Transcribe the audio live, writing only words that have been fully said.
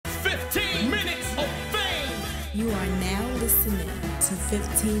You are now listening to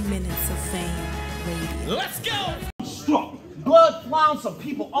 15 Minutes of Fame Radio. Let's go! Struck. Blood flying, some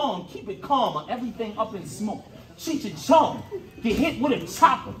people on. Keep it calm or everything up in smoke. Cheat your chum. Get hit with a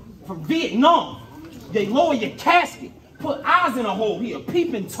chopper from Vietnam. They lower your casket. Put eyes in a hole here.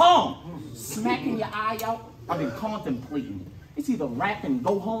 Peeping Tom. Smacking your eye out. I've been contemplating it. It's either rap and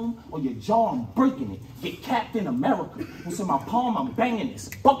go home or your jaw, I'm breaking it. Get Captain America. What's in my palm, I'm banging this.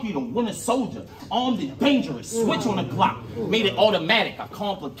 Bucky the Winter Soldier. Armed and dangerous. Switch on the Glock. Made it automatic, I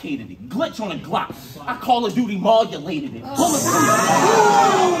complicated it. Glitch on the Glock. I Call of Duty modulated it. Bulletproof.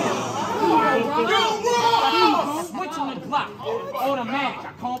 Switch on the Glock. Automatic,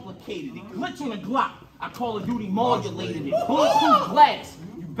 I complicated it. Glitch on the Glock. I Call of Duty modulated it. Bulletproof glass.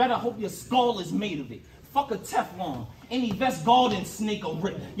 You better hope your skull is made of it. Fuck a Teflon. Any Vest Garden snake or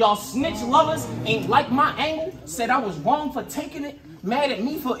rip. Y'all snitch lovers ain't like my angle. Said I was wrong for taking it. Mad at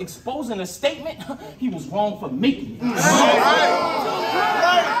me for exposing a statement. He was wrong for making it. That's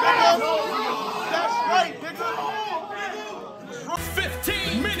right, nigga.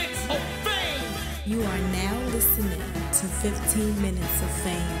 15 minutes of fame. You are now listening to 15 Minutes of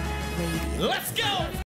Fame Radio. Let's go!